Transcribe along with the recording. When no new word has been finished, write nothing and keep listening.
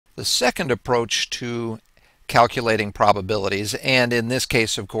The second approach to calculating probabilities, and in this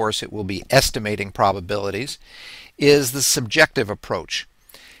case, of course, it will be estimating probabilities, is the subjective approach.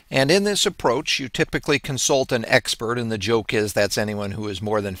 And in this approach, you typically consult an expert, and the joke is that's anyone who is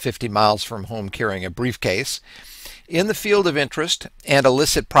more than 50 miles from home carrying a briefcase, in the field of interest and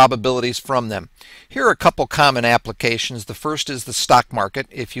elicit probabilities from them. Here are a couple common applications. The first is the stock market.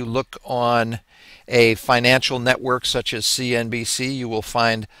 If you look on a financial network such as CNBC, you will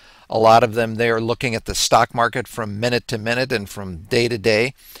find a lot of them there looking at the stock market from minute to minute and from day to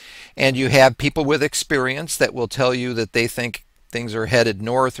day. And you have people with experience that will tell you that they think things are headed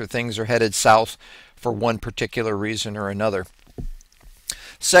north or things are headed south for one particular reason or another.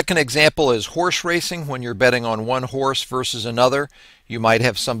 Second example is horse racing. When you're betting on one horse versus another, you might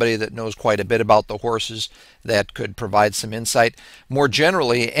have somebody that knows quite a bit about the horses that could provide some insight. More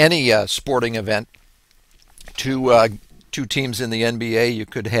generally, any sporting event, two teams in the NBA, you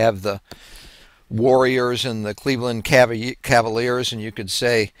could have the Warriors and the Cleveland Cavaliers, and you could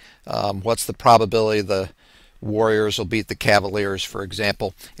say what's the probability the Warriors will beat the Cavaliers, for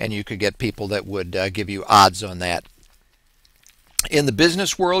example, and you could get people that would give you odds on that. In the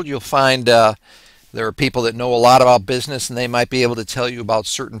business world, you'll find there are people that know a lot about business, and they might be able to tell you about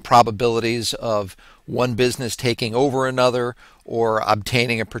certain probabilities of one business taking over another or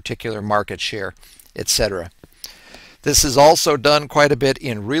obtaining a particular market share, etc. This is also done quite a bit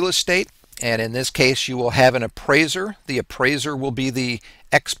in real estate, and in this case you will have an appraiser. The appraiser will be the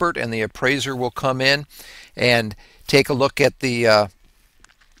expert, and the appraiser will come in and take a look at the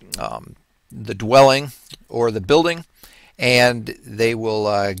dwelling or the building, and they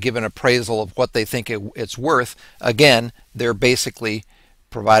will give an appraisal of what they think it's worth. Again, they're basically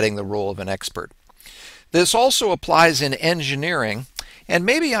providing the role of an expert. This also applies in engineering, and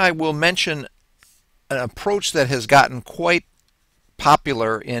maybe I will mention an approach that has gotten quite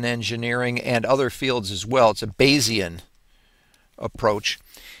popular in engineering and other fields as well. It's a Bayesian approach.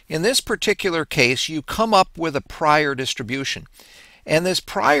 In this particular case, you come up with a prior distribution, and this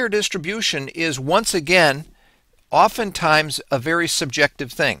prior distribution is once again oftentimes a very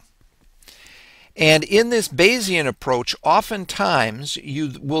subjective thing. And in this Bayesian approach, oftentimes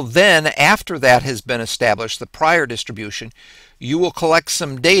you will then, after that has been established, the prior distribution, you will collect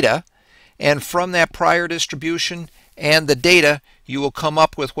some data, and from that prior distribution and the data, you will come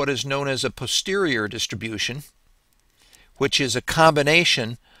up with what is known as a posterior distribution, which is a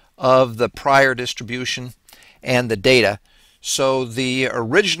combination of the prior distribution and the data. So the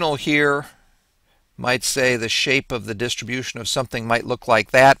original here might say the shape of the distribution of something might look like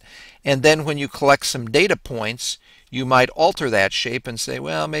that, and then when you collect some data points, you might alter that shape and say,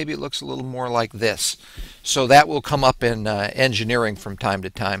 well, maybe it looks a little more like this. So that will come up in engineering from time to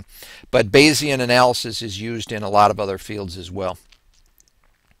time, but Bayesian analysis is used in a lot of other fields as well.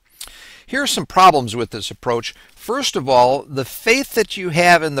 Here are some problems with this approach. First of all, the faith that you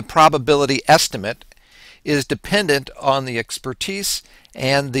have in the probability estimate is dependent on the expertise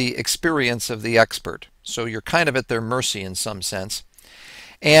and the experience of the expert. So you're kind of at their mercy in some sense.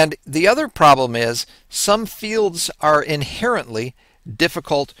 And the other problem is some fields are inherently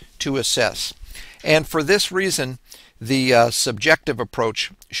difficult to assess. And for this reason, the subjective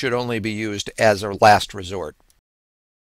approach should only be used as a last resort.